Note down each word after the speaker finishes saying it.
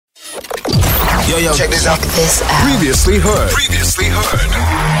Yo, check this out. Previously heard.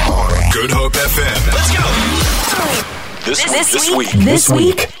 Good Hope FM. Let's go. This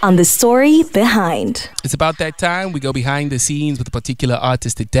week on The Story Behind. It's about that time. We go behind the scenes with a particular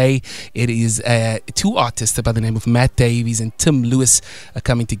artist today. It is two artists by the name of Matt Davies and Tim Lewis are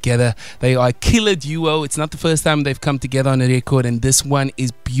coming together. They are a killer duo. It's not the first time they've come together on a record, and this one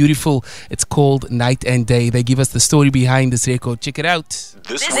is beautiful. It's called Night and Day. They give us the story behind this record. Check it out.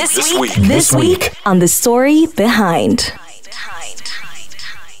 This week on The Story Behind.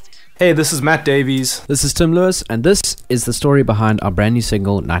 Hey, this is Matt Davies. This is Tim Lewis, and this is the story behind our brand new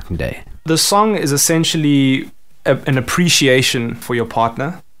single, Night and Day. The song is essentially an appreciation for your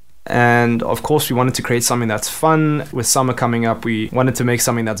partner. And of course, we wanted to create something that's fun. With summer coming up, we wanted to make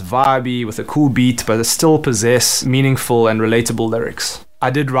something that's vibey with a cool beat, but still possess meaningful and relatable lyrics. I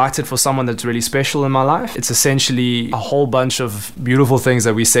did write it for someone that's really special in my life. It's essentially a whole bunch of beautiful things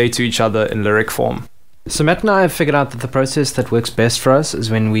that we say to each other in lyric form. So Matt and I have figured out that the process that works best for us is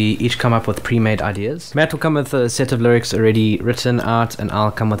when we each come up with pre-made ideas. Matt will come with a set of lyrics already written out, and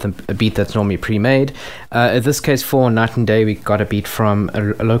I'll come with a beat that's normally pre-made. In this case, for Night and Day, we got a beat from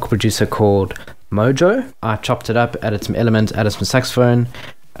a local producer called Mojo. I chopped it up, added some elements, added some saxophone.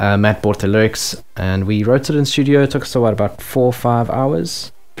 Matt bought the lyrics, and we wrote it in studio. It took us about 4 or 5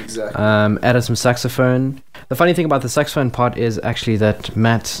 hours. Exactly. Added some saxophone. The funny thing about the saxophone part is actually that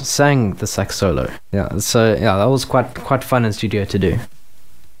Matt sang the sax solo. So that was quite fun in studio to do.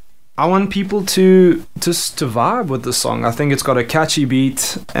 I want people to vibe with the song. I think it's got a catchy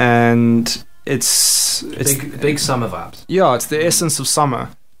beat, and it's big summer vibes. Yeah, it's the essence of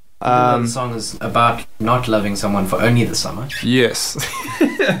summer. The song is about not loving someone for only the summer. Yes.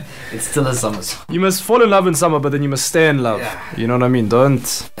 It's still a summer song. You must fall in love in summer, but then you must stay in love. Yeah. You know what I mean?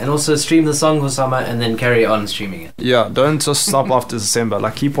 And also stream the song for summer and then carry on streaming it. Yeah, don't just stop after December.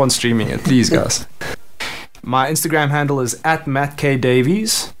 Keep on streaming it, please, guys. My Instagram handle is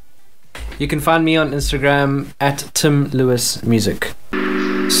 @MattKDavies. You can find me on Instagram @TimLewisMusic.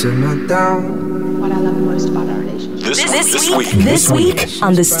 Simmer down. What I love most about our relationship. This week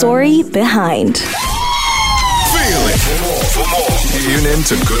on The Story Behind. Feel it. For more, tune in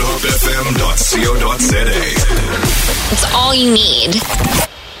to goodhopefm.co.za. It's all you need.